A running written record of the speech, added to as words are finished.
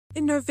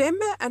In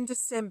November and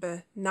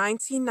December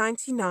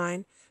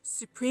 1999,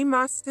 Supreme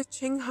Master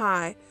Ching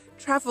Hai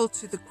traveled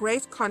to the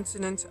great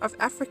continent of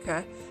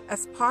Africa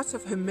as part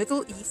of her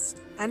Middle East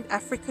and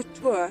Africa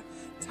tour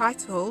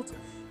titled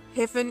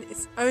Heaven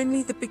is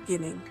Only the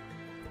Beginning.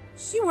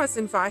 She was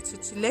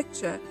invited to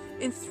lecture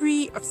in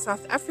 3 of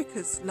South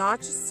Africa's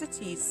largest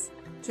cities,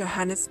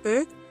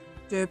 Johannesburg,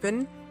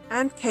 Durban,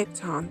 and Cape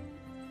Town.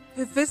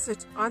 Her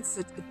visit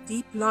answered a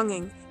deep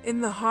longing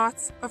in the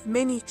hearts of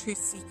many truth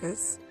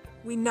seekers.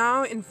 We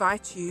now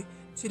invite you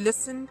to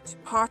listen to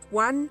part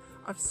 1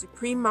 of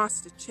Supreme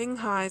Master Ching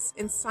Hai's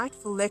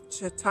insightful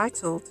lecture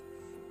titled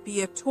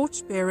Be a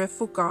Torchbearer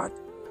for God,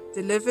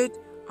 delivered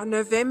on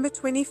November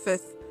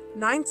 25th,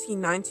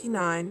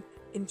 1999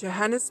 in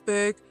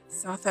Johannesburg,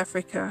 South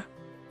Africa.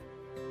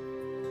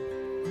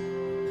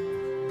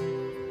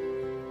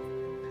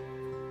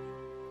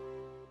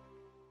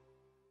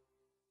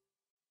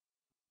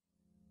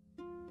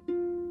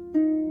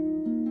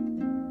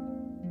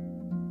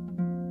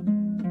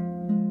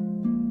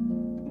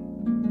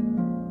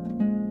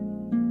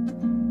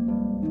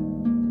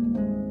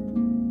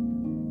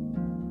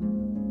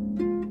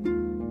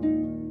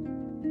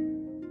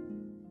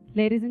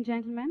 Ladies and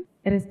gentlemen,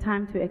 it is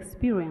time to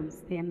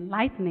experience the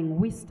enlightening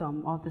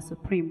wisdom of the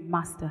Supreme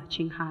Master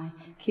Ching Hai.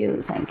 Thank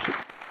you, thank you.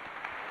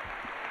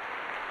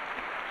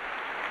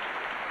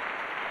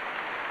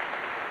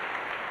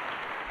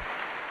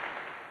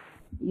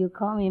 You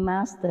call me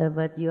master,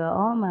 but you are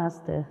all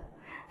master.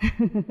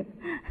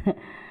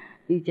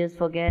 You just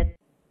forget.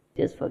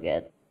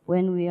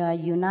 When we are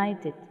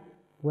united,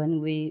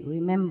 when we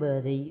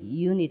remember the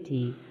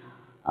unity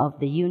of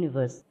the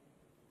universe,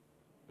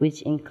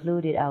 which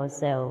included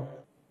ourselves,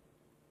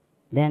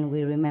 then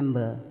we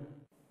remember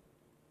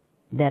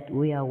that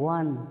we are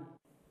one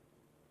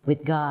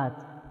with God,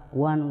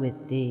 one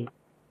with the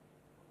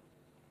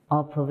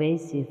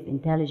all-pervasive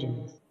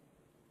intelligence.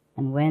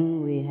 And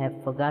when we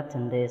have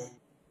forgotten this,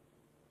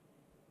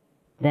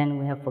 then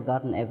we have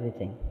forgotten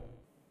everything.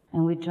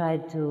 And we try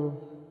to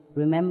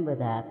remember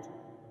that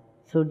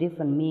through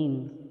different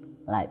means,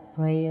 like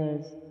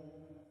prayers,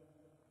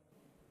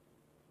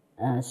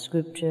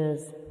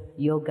 scriptures,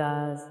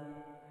 yogas,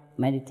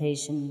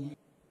 meditation.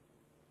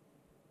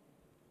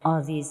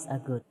 All these are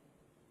good.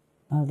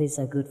 All these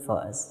are good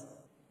for us.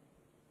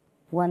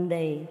 One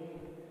day,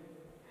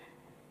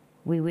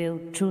 we will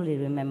truly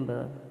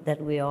remember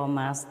that we are all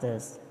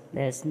masters.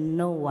 There's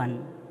no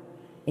one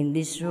in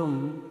this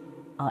room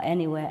or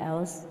anywhere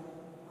else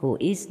who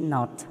is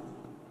not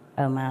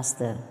a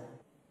master,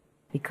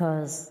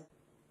 because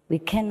we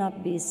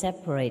cannot be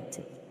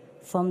separated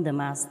from the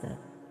master,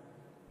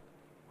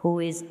 who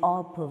is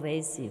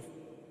all-pervasive,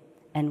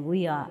 and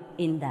we are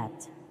in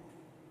that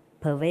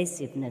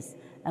pervasiveness,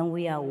 and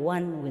we are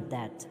one with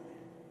that.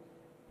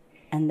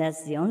 And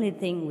that's the only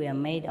thing we are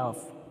made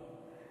of.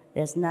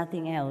 There's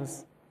nothing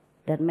else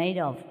that made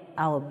of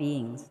our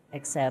beings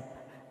except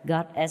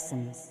God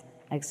essence,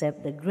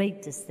 except the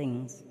greatest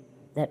things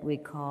that we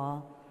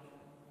call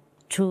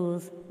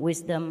truth,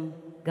 wisdom,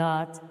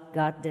 God,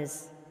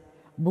 Goddess,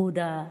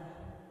 Buddha,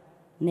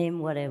 name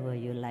whatever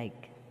you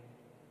like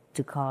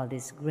to call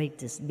this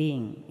greatest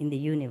being in the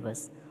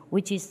universe,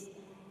 which is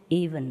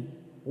even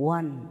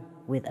one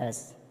with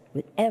us,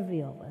 with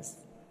every of us.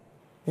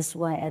 That's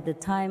why at the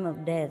time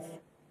of death,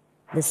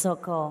 the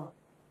so-called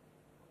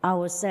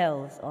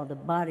ourselves or the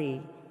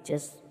body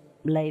just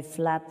lay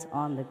flat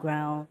on the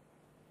ground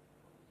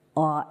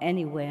or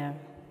anywhere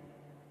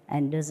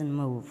and doesn't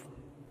move,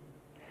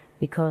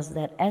 because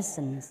that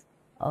essence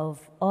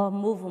of all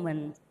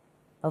movement,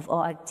 of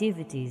all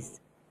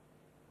activities,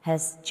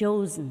 has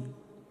chosen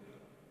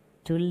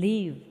to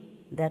leave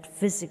that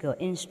physical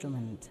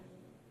instrument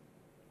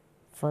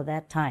for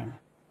that time,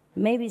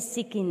 maybe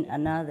seeking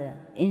another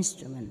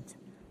instrument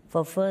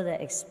for further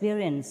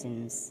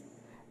experiencing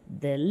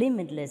the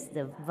limitless,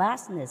 the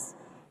vastness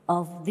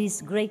of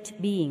this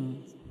great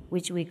being,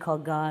 which we call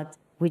God,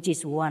 which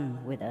is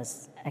one with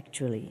us,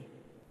 actually.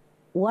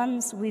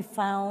 Once we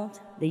found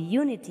the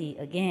unity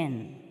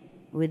again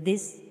with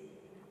this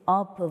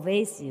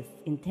all-pervasive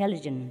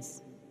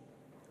intelligence,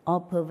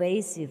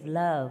 all-pervasive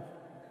love,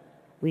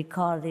 we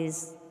call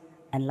this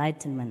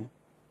enlightenment.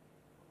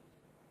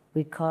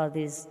 We call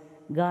this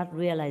God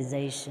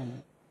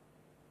realization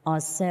or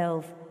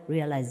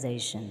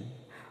self-realization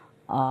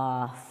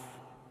of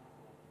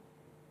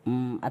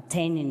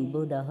attaining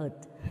Buddhahood.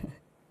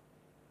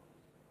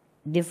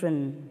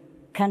 Different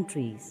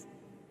countries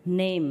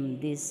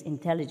name this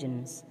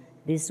intelligence,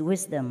 this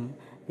wisdom,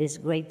 this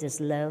greatest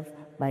love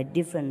by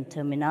different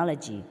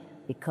terminology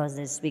because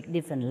they speak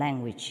different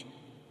language.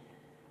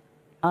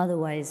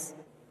 Otherwise,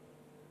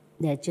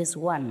 they're just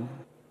one.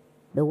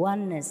 The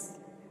oneness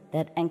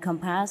that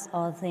encompasses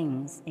all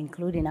things,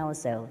 including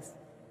ourselves.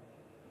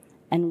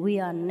 And we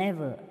are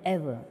never,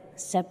 ever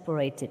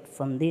separated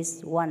from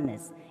this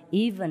oneness,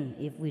 even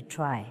if we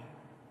try.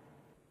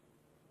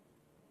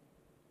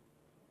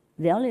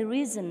 The only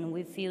reason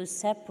we feel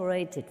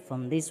separated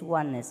from this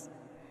oneness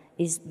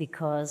is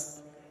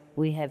because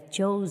we have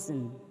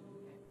chosen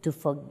to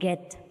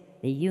forget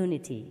the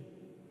unity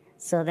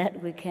so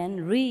that we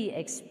can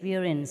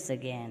re-experience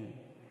again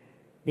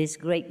this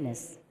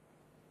greatness.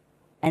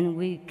 And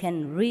we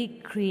can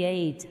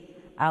recreate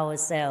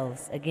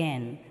ourselves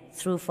again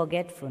through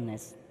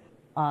forgetfulness,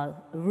 or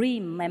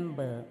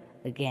remember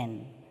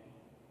again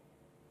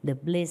the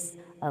bliss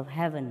of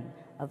heaven,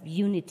 of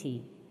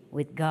unity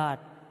with God,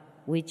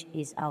 which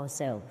is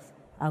ourselves,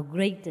 our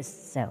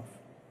greatest self.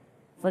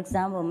 For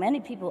example, many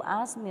people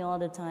ask me all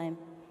the time,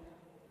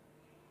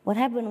 what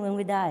happened when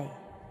we die?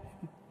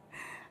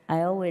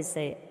 I always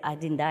say, I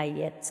didn't die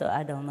yet, so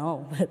I don't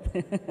know.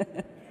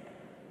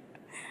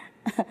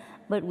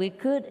 But we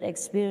could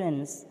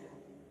experience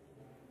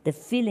the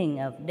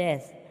feeling of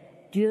death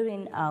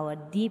during our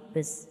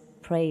deepest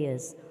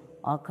prayers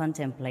or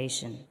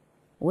contemplation.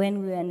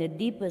 When we are in the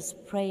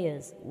deepest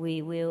prayers,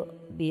 we will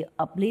be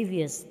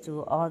oblivious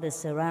to all the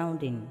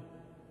surrounding,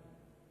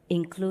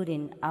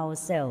 including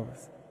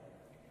ourselves,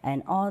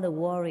 and all the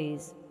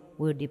worries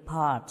will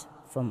depart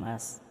from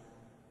us.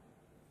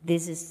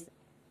 This is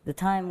the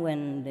time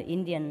when the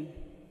Indian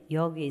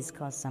yogi is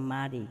called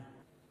samadhi.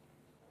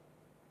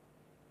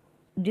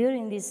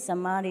 During this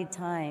samadhi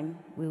time,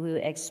 we will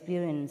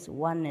experience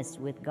oneness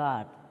with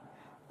God,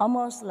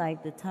 almost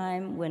like the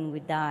time when we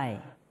die.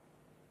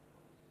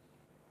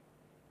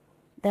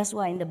 That's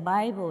why in the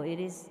Bible it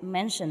is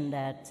mentioned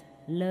that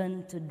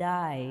learn to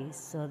die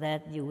so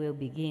that you will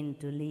begin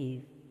to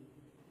live.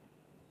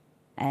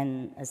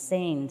 And a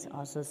saint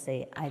also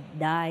say, I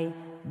die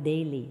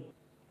daily.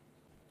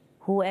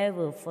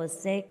 Whoever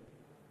forsake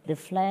the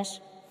flesh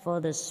for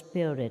the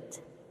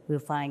spirit will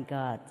find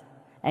God,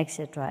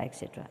 etc.,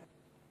 etc.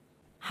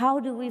 How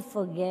do we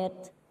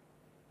forget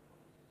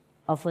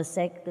or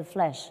forsake the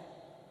flesh?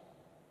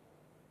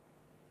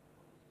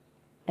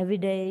 Every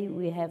day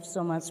we have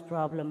so much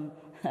problem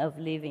of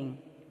living,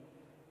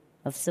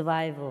 of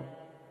survival.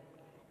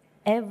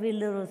 Every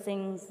little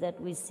things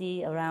that we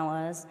see around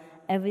us,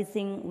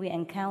 everything we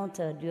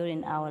encounter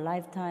during our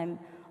lifetime,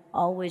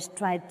 always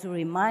try to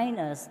remind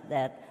us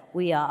that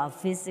we are a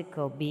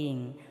physical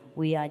being.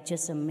 We are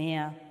just a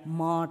mere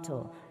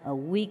mortal, a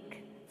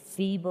weak,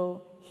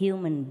 feeble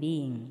human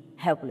being,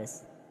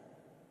 helpless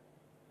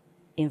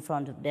in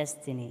front of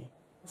destiny.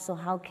 So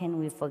how can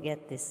we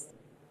forget this?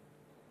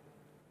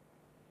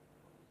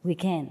 We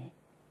can.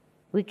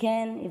 We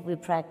can if we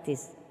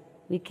practice.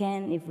 We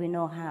can if we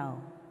know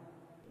how.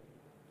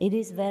 It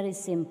is very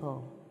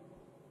simple.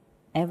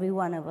 Every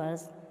one of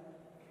us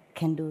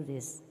can do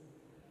this.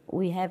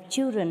 We have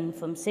children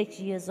from 6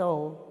 years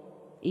old,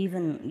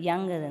 even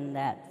younger than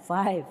that,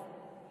 5.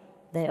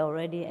 They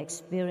already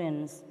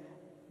experience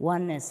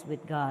oneness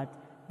with God.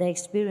 They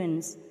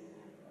experience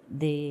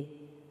the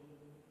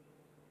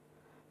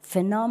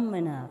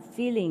phenomena,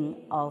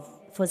 feeling of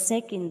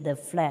forsaking the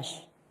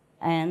flesh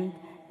and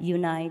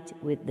unite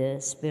with the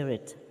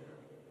spirit,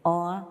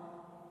 or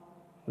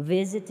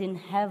visiting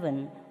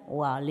heaven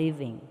while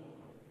living.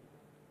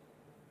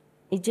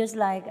 It's just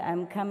like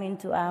I'm coming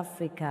to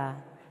Africa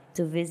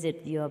to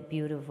visit your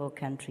beautiful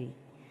country.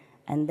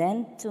 And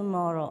then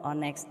tomorrow or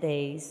next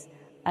days,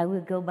 I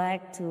will go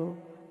back to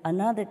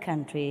another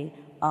country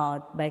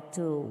or back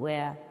to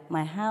where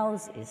my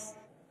house is.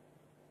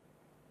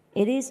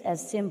 It is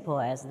as simple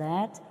as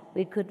that.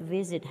 We could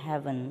visit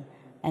heaven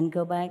and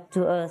go back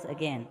to earth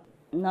again,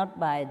 not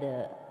by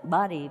the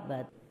body,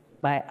 but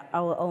by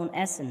our own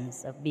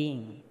essence of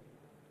being.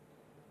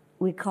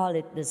 We call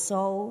it the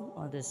soul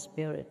or the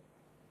spirit,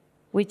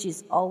 which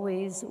is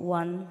always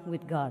one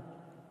with God.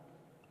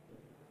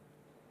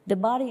 The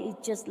body is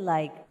just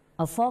like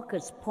a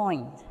focus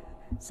point,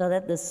 so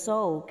that the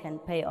soul can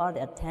pay all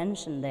the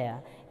attention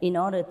there in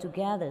order to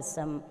gather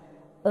some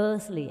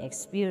earthly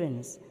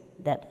experience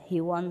that he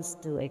wants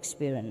to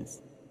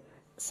experience,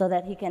 so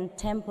that he can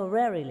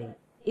temporarily,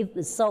 if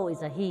the soul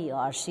is a he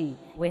or a she,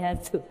 we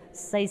have to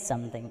say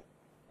something.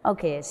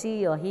 Okay,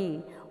 she or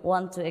he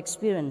want to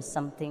experience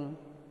something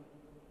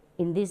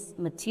in this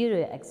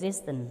material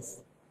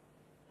existence,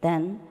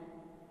 then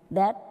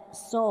that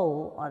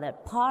soul or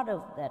that part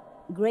of that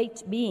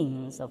great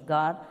beings of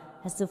God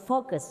has to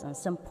focus on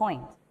some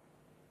point.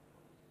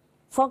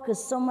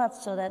 Focus so much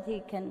so that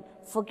he can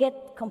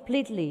forget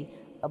completely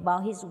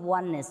about his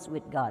oneness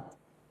with God.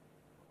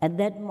 At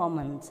that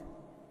moment,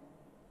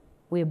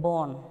 we're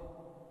born.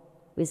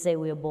 We say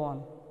we're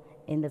born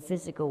in the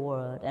physical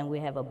world and we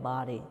have a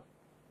body.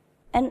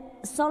 And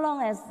so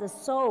long as the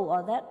soul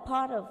or that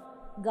part of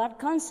God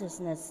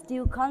consciousness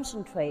still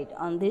concentrate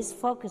on this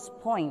focus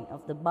point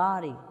of the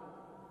body,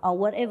 or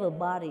whatever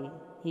body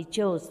he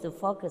chose to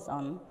focus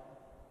on,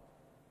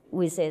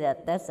 we say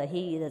that that's a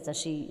he, that's a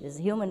she, is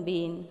a human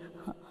being,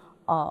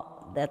 or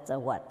that's a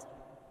what.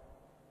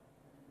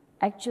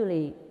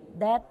 Actually,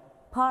 that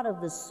part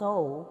of the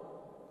soul,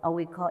 or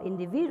we call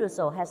individual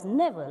soul, has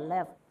never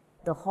left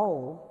the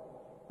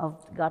whole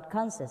of God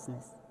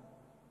consciousness.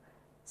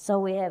 So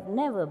we have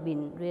never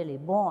been really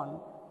born,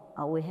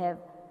 or we have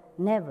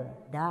never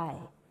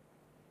died.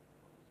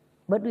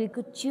 But we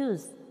could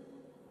choose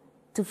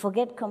to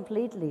forget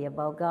completely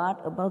about God,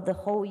 about the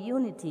whole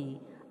unity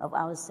of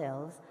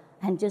ourselves,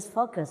 and just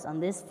focus on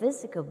this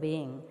physical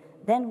being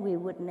then we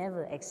would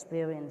never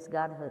experience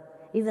Godhood,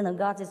 even though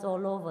God is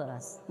all over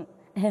us,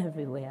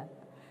 everywhere.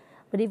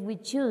 But if we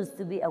choose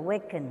to be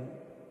awakened,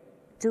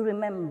 to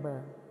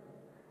remember,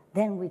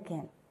 then we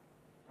can.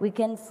 We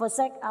can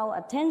forsake our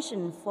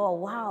attention for a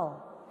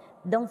while.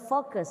 Don't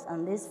focus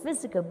on this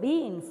physical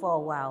being for a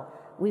while.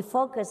 We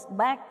focus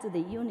back to the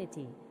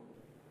unity.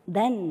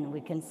 Then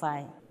we can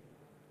find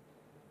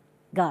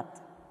God.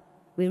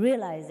 We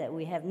realize that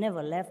we have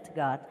never left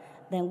God.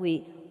 Then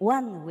we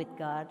one with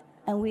God,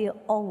 and we are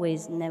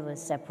always never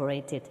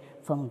separated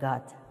from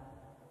God.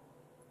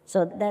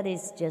 So that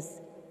is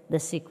just the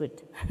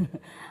secret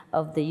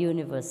of the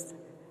universe.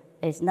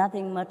 It's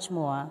nothing much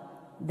more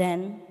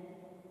than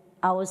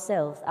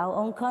ourselves, our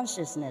own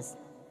consciousness,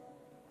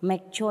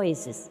 make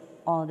choices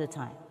all the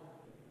time.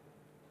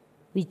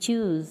 We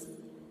choose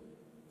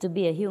to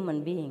be a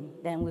human being,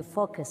 then we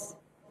focus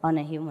on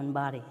a human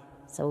body.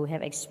 So we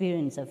have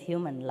experience of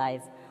human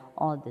life,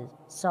 all the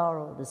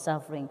sorrow, the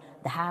suffering,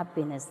 the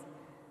happiness,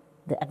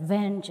 the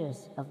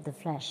adventures of the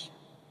flesh,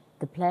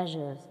 the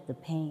pleasures, the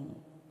pain.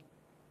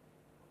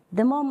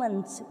 The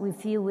moment we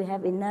feel we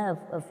have enough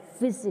of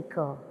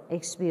physical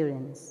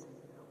experience,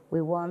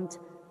 we want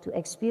to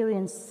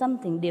experience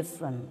something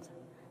different,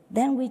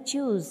 then we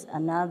choose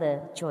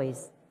another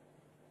choice.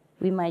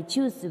 We might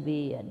choose to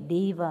be a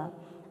diva,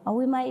 or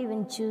we might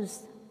even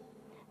choose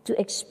to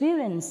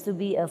experience to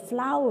be a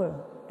flower.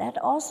 That's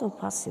also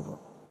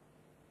possible.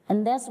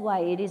 And that's why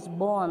it is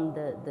born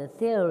the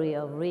theory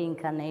of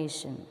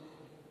reincarnation,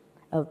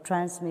 of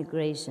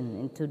transmigration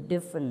into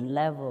different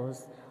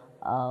levels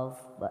of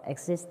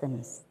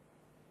existence.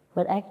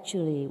 But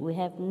actually, we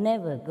have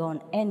never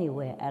gone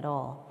anywhere at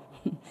all.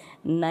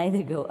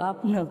 Neither go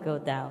up nor go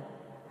down.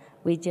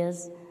 We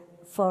just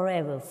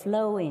forever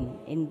flowing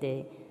in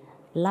the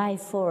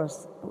life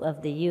force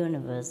of the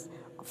universe,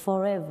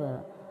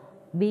 forever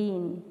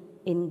being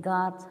in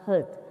God's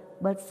heart,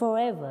 but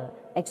forever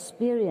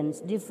experience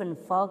different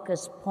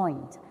focus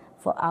points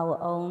for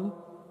our own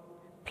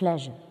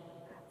pleasure,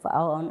 for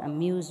our own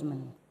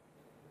amusement.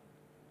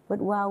 But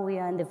while we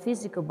are in the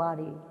physical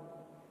body,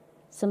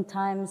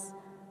 sometimes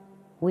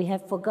we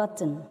have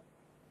forgotten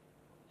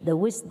the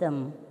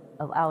wisdom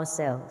of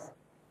ourselves.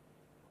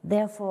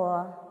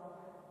 Therefore,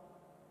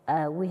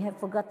 we have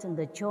forgotten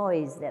the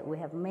choice that we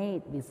have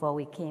made before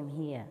we came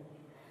here.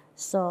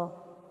 So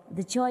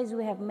the choice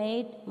we have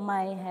made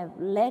might have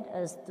led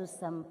us to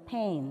some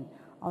pain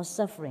or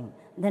suffering.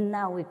 Then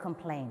now we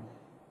complain.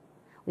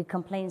 We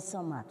complain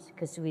so much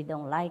because we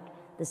don't like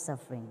the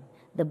suffering.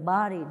 The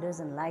body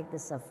doesn't like the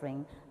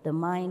suffering. The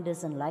mind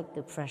doesn't like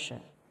the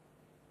pressure.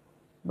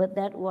 But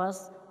that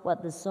was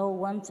what the soul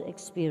wants to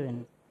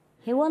experience.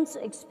 He wants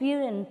to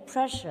experience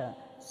pressure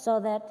so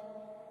that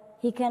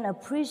he can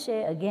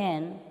appreciate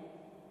again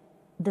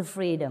the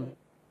freedom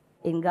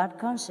in God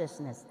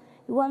consciousness.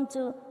 He wants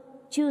to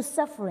choose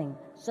suffering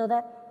so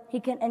that he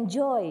can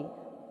enjoy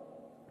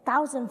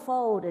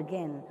thousandfold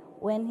again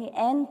when he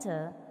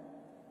enters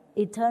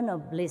eternal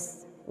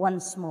bliss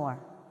once more.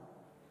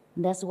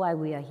 That's why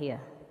we are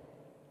here,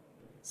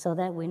 so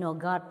that we know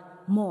God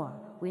more,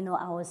 we know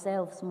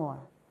ourselves more.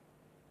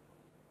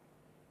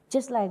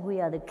 Just like we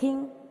are the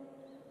king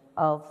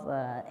of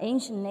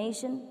ancient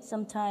nation,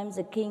 sometimes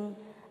a king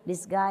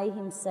disguises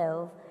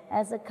himself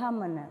as a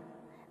commoner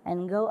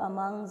and go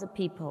among the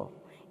people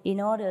in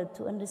order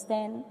to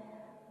understand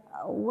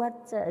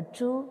what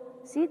true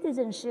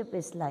citizenship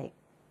is like.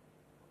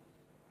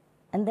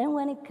 And then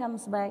when he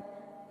comes back,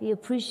 he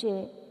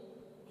appreciates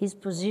his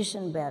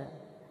position better,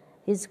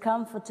 his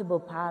comfortable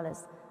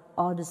palace,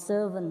 or the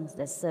servants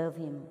that serve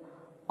him,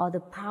 or the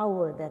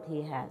power that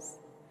he has.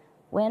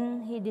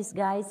 When he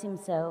disguises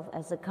himself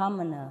as a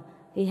commoner,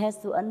 he has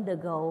to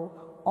undergo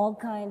all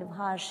kind of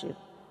hardship,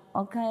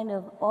 all kind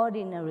of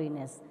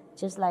ordinariness,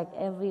 just like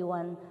every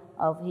one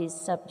of his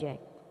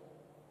subjects.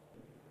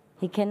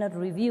 He cannot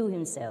reveal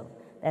himself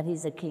that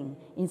he's a king.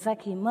 In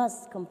fact, he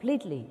must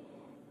completely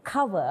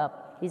cover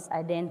up his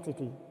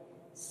identity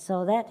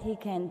so that he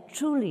can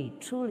truly,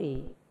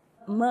 truly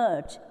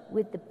merge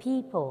with the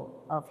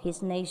people of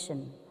his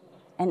nation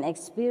and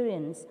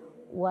experience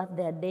what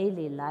their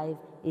daily life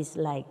is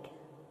like.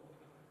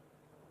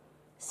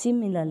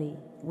 Similarly,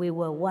 we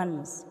were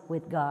once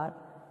with God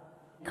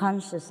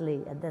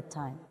consciously at that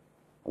time.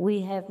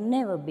 We have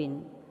never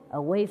been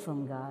away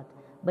from God,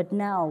 but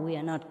now we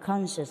are not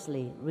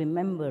consciously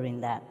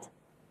remembering that.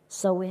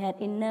 So we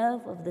had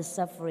enough of the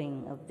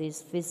suffering of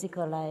this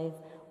physical life.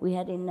 We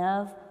had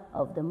enough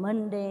of the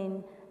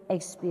mundane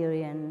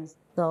experience.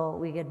 So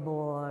we get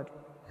bored.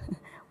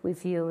 We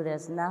feel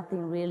there's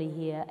nothing really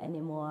here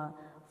anymore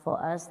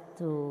for us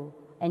to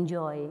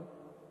enjoy.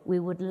 We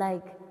would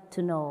like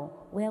to know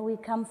where we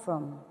come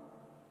from.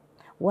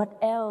 What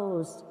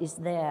else is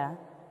there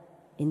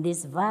in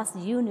this vast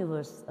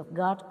universe of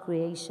God's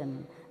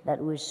creation that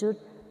we should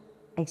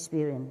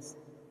experience?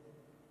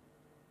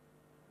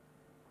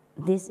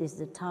 This is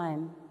the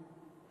time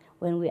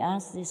when we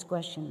ask this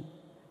question,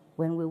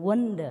 when we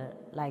wonder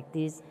like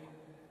this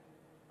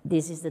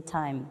is the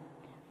time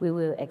we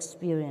will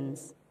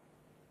experience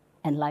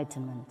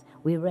enlightenment.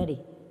 We're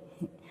ready.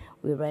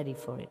 we're ready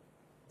for it.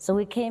 So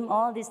we came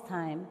all this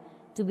time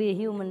to be a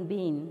human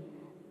being,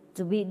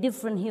 to be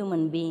different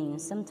human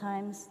beings.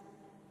 Sometimes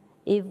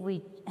if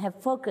we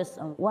have focused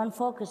on one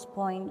focus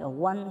point or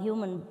one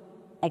human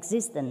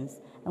existence,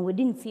 and we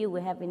didn't feel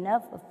we have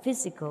enough of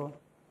physical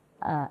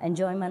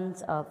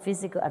enjoyment or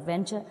physical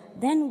adventure,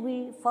 then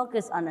we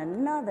focus on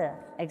another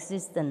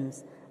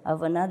existence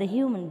of another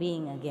human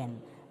being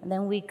again. And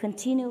then we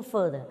continue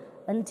further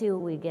until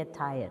we get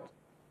tired.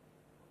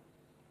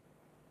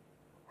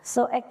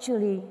 So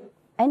actually,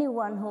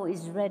 anyone who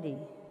is ready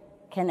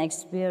can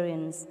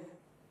experience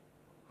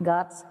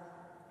God's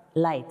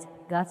light,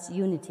 God's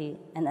unity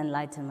and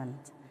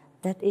enlightenment.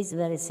 That is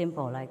very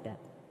simple like that.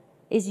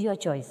 It's your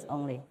choice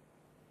only.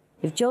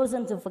 You've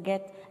chosen to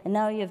forget, and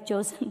now you have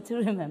chosen to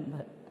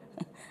remember.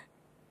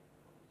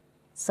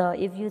 So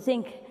if you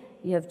think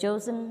you have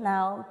chosen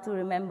now to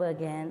remember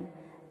again,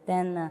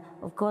 then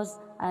of course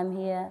I'm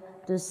here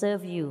to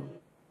serve you.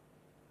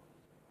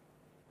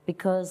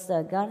 Because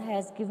God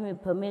has given me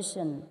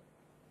permission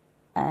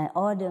and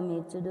ordered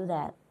me to do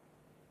that.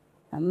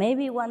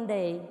 Maybe one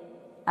day,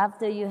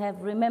 after you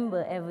have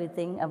remembered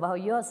everything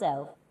about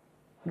yourself,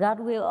 God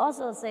will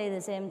also say the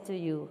same to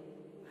you.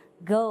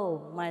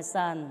 Go, my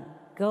son,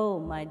 go,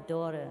 my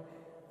daughter,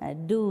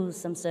 do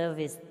some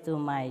service to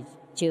my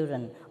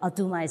children or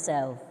to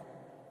myself,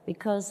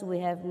 because we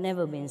have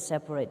never been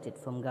separated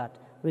from God.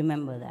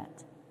 Remember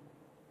that.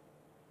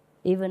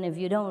 Even if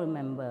you don't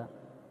remember,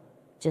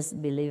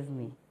 just believe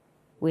me.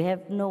 We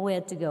have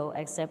nowhere to go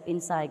except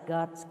inside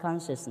God's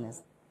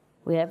consciousness.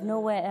 We have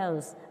nowhere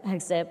else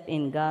except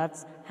in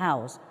God's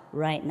house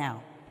right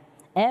now.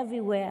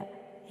 Everywhere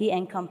He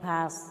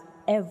encompasses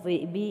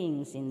every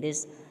being in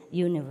this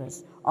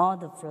universe. All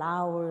the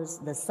flowers,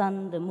 the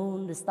sun, the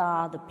moon, the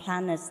star, the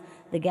planets,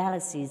 the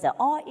galaxies are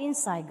all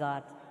inside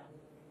God.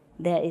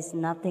 There is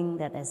nothing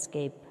that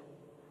escapes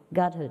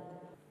Godhood.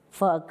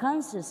 For a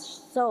conscious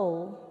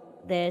soul,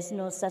 there is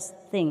no such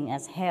thing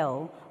as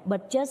hell,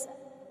 but just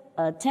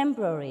a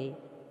temporary,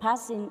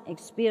 passing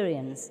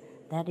experience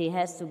that he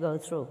has to go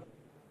through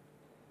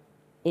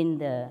in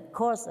the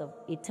course of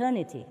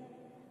eternity,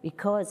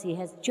 because he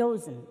has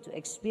chosen to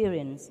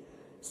experience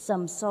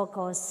some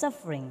so-called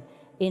suffering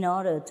in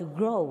order to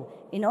grow,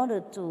 in order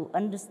to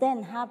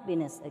understand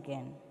happiness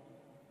again.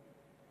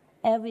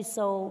 Every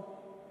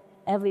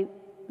soul, every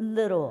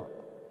little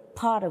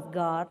part of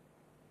God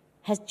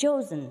has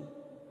chosen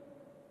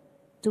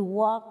to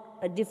walk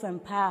a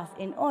different path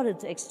in order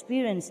to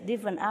experience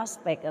different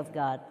aspects of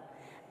God.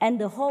 And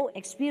the whole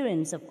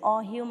experience of all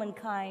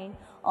humankind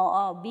or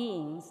all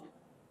beings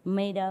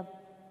made up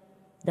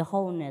the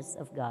wholeness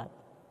of God.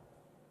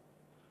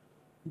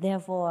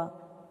 Therefore,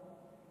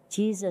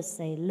 Jesus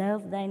said,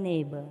 love thy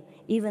neighbor,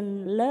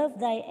 even love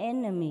thy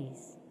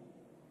enemies,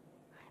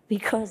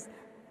 because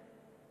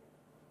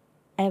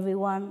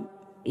everyone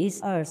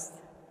is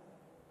earth.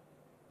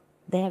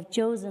 They have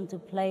chosen to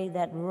play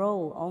that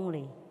role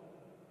only.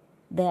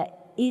 There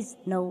is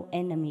no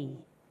enemy.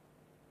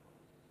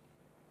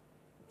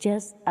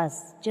 Just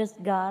us,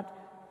 just God,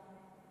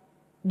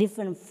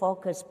 different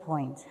focus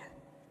points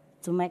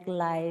to make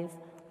life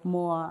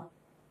more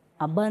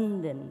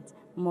abundant,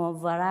 more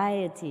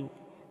variety,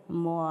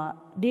 more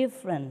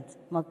different,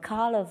 more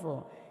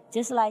colorful.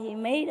 Just like He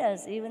made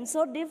us, even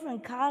so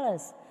different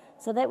colors,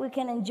 so that we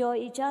can enjoy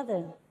each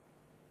other.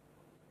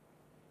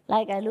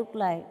 Like I look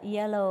like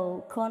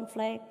yellow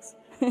cornflakes,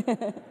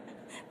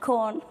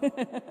 corn,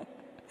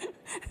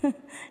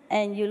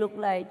 and you look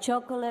like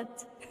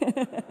chocolate.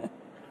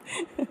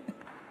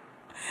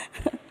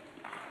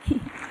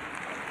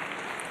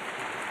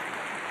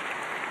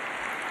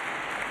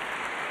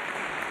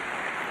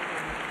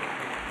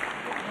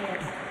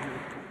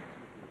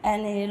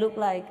 And you look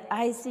like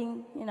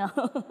icing, you know.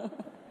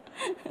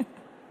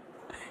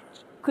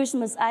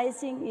 Christmas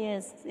icing,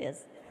 yes,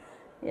 yes,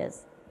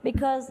 yes.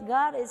 Because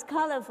God is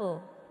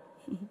colorful.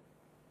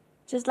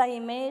 Just like He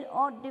made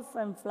all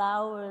different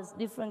flowers,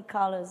 different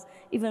colors,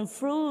 even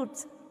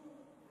fruit.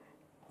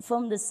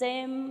 From the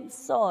same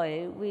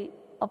soil, we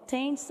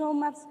obtain so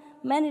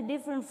many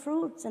different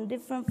fruits and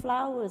different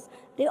flowers.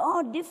 They're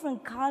all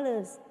different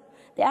colors.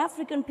 The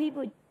African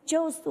people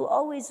chose to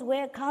always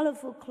wear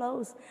colorful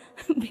clothes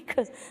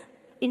because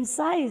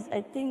inside,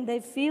 I think they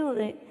feel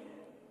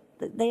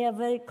that they are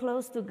very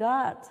close to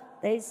God.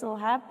 They're so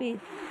happy.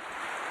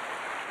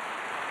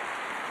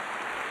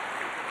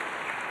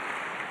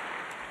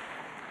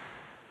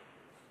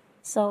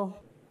 So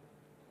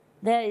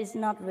there is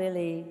not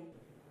really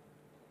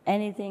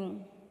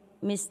anything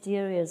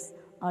mysterious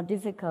or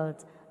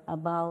difficult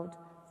about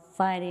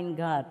finding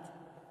God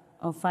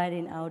or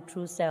finding our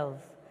true self,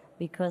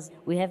 because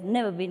we have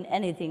never been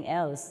anything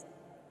else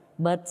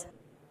but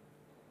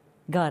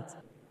God,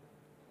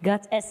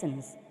 God's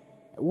essence,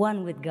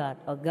 one with God,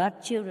 or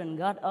God's children,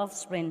 God's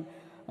offspring,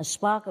 a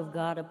spark of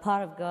God, a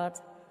part of God.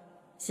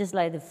 It's just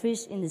like the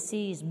fish in the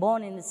sea is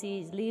born in the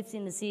sea, it lives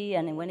in the sea,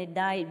 and when it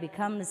dies, it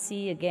becomes the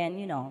sea again,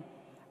 you know,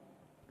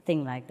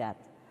 thing like that.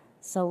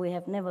 So we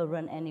have never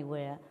run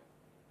anywhere.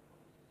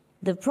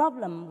 The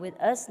problem with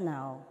us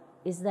now,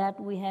 is that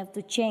we have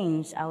to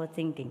change our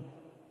thinking.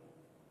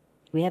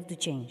 We have to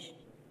change.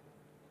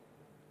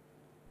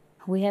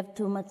 We have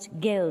too much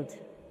guilt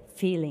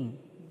feeling,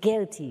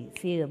 guilty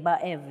feel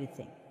about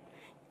everything.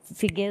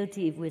 Feel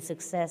guilty if we're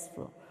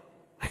successful.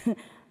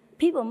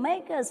 People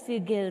make us feel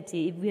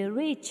guilty if we're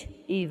rich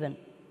even.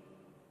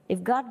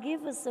 If God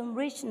gives us some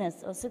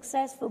richness or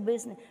successful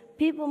business,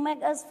 people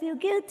make us feel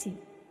guilty.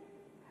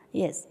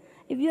 Yes.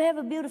 If you have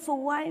a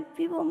beautiful wife,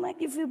 people make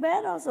you feel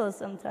bad also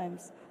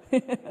sometimes.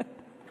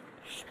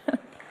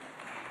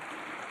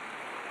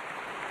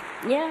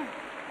 Yeah.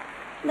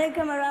 They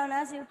come around and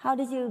ask you, how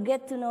did you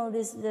get to know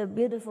this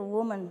beautiful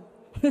woman?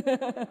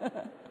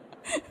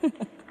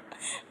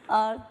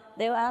 Or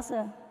they'll ask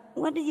her,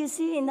 what did you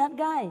see in that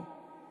guy?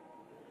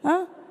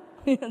 Huh?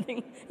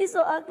 He's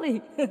so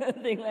ugly.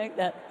 Things like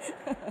that.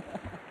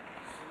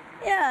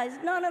 Yeah,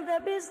 it's none of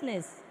their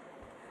business.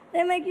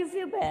 They make you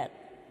feel bad.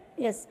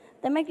 Yes,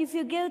 they make you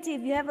feel guilty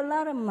if you have a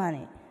lot of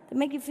money. They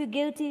make you feel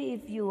guilty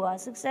if you are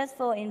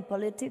successful in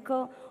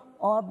political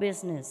or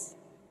business.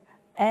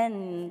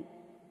 And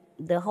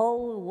the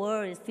whole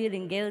world is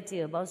feeling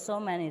guilty about so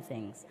many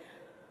things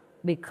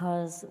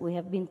because we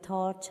have been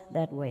taught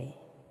that way.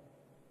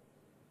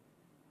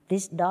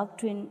 This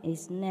doctrine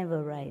is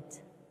never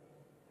right.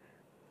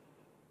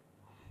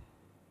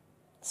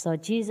 So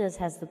Jesus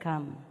has to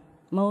come.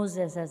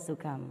 Moses has to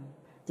come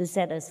to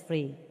set us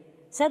free.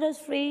 Set us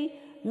free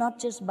not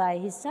just by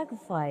his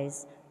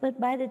sacrifice, but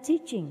by the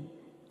teaching,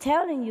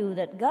 telling you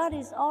that God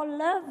is all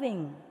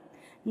loving.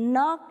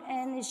 Knock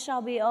and it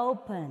shall be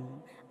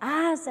opened.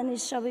 Ask and it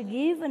shall be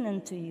given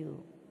unto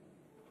you.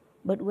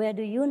 But where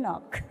do you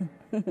knock?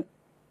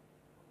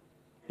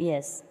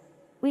 Yes,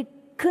 we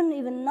couldn't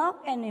even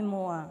knock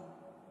anymore.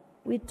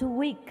 We're too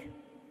weak.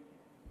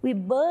 We're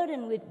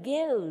burdened with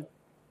guilt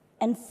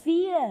and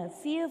fear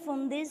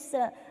from this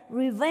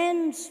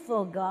revenge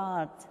for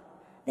God.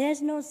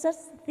 There's no such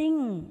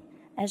thing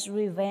as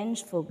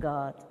revenge for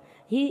God.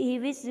 He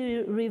is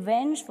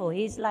revengeful.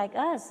 He's like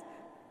us,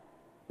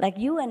 like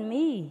you and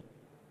me.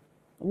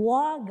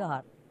 War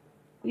God.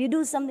 You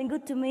do something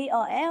good to me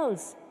or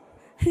else.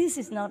 This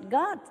is not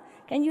God.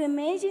 Can you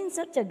imagine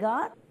such a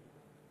God?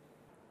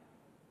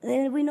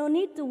 Then we don't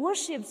need to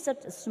worship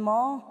such a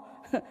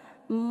small-minded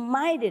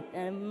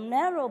and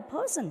narrow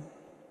person.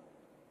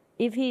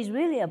 If he's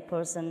really a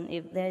person,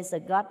 if there's a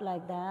God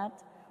like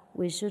that,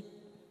 we should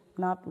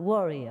not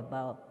worry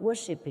about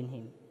worshiping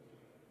him.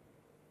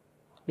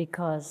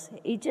 Because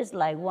it's just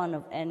like one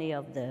of any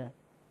of the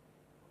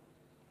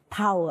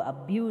power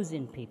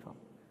abusing people.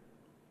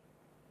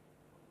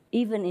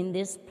 Even in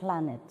this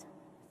planet,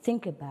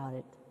 think about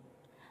it.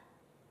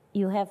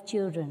 You have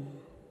children,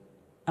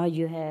 or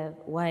you have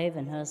wife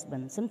and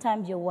husband.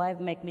 Sometimes your wife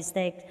make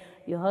mistakes,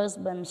 your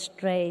husband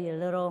stray a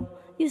little,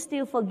 you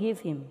still forgive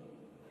him.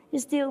 You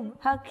still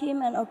hug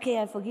him and,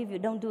 okay, I forgive you,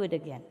 don't do it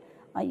again.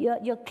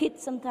 Your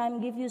kids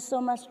sometimes give you so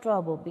much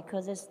trouble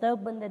because they're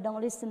stubborn, they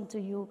don't listen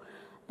to you,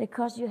 they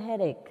cause you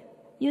headache.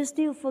 You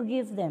still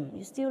forgive them,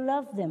 you still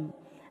love them,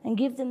 and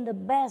give them the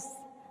best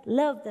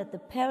love that the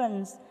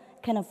parents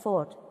can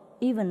afford.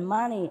 Even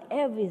money,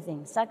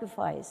 everything,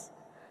 sacrifice.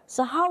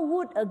 So how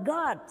would a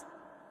God,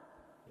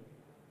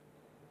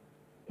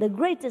 the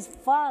greatest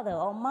father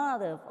or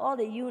mother of all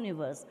the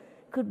universe,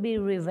 could be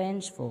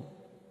revengeful,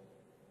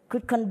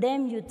 could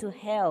condemn you to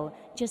hell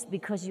just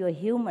because you're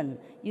human,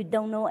 you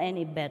don't know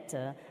any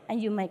better,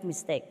 and you make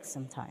mistakes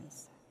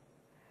sometimes?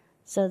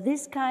 So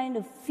this kind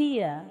of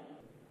fear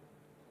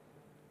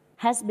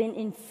has been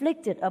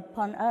inflicted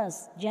upon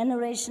us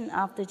generation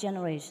after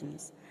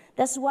generations.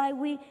 That's why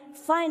we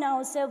find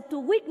ourselves too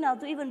weak now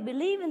to even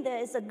believe in there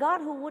is a God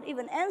who would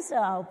even answer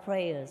our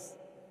prayers.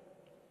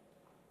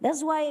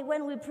 That's why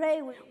when we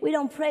pray, we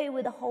don't pray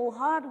with the whole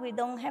heart. We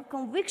don't have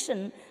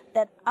conviction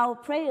that our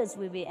prayers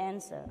will be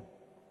answered.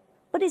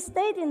 But it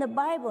states in the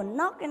Bible,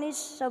 knock and it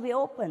shall be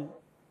opened.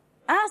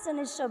 Ask and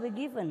it shall be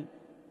given.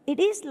 It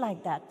is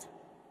like that.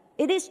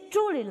 It is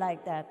truly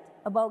like that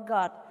about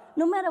God.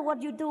 No matter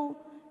what you do,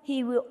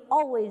 he will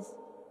always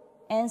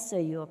answer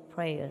your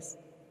prayers.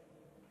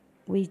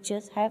 We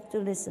just have to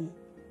listen.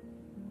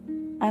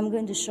 I'm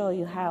going to show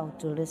you how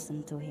to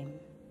listen to him.